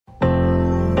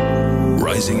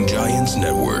Rising Giants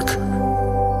Network.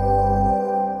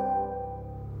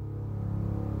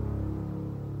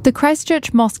 The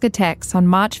Christchurch mosque attacks on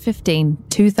March 15,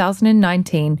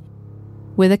 2019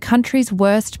 were the country's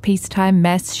worst peacetime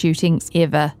mass shootings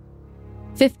ever.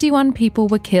 51 people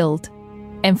were killed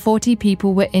and 40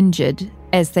 people were injured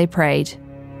as they prayed.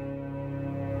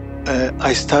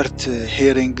 I start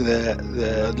hearing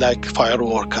the like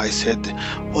firework. I said,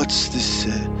 "What's this?"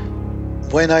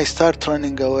 When I start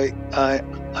running away,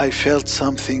 I felt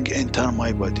something enter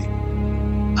my body,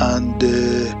 and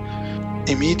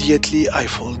immediately I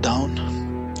fall down,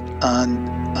 and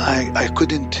I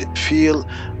couldn't feel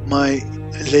my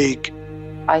leg.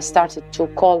 I started to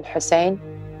call Hussein.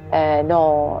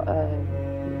 No,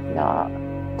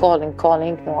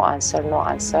 calling, no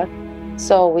answer.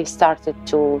 So we started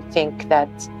to think that,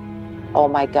 oh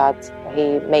my God,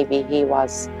 maybe he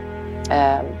was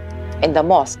in the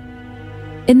mosque.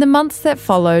 In the months that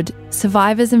followed,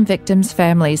 survivors and victims'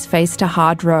 families faced a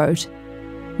hard road.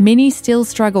 Many still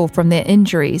struggle from their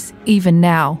injuries, even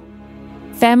now.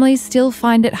 Families still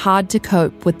find it hard to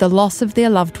cope with the loss of their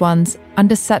loved ones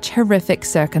under such horrific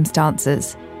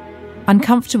circumstances.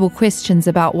 Uncomfortable questions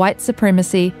about white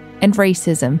supremacy and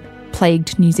racism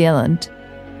plagued New Zealand.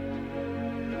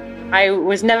 I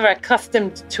was never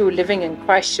accustomed to living in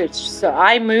Christchurch, so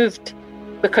I moved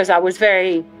because I was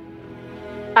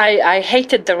I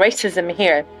hated the racism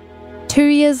here. 2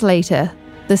 years later,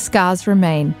 the scars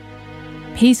remain.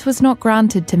 Peace was not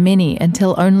granted to many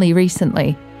until only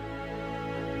recently.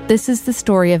 This is the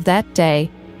story of that day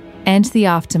and the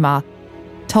aftermath,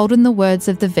 told in the words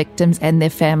of the victims and their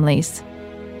families.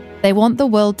 They want the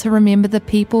world to remember the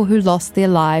people who lost their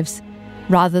lives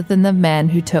rather than the man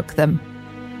who took them.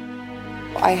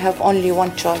 I have only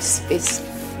one choice, is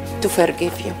to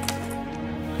forgive you.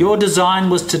 Your design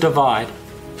was to divide.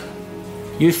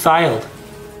 You failed.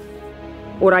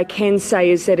 What I can say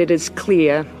is that it is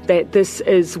clear that this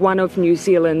is one of New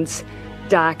Zealand's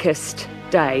darkest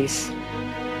days.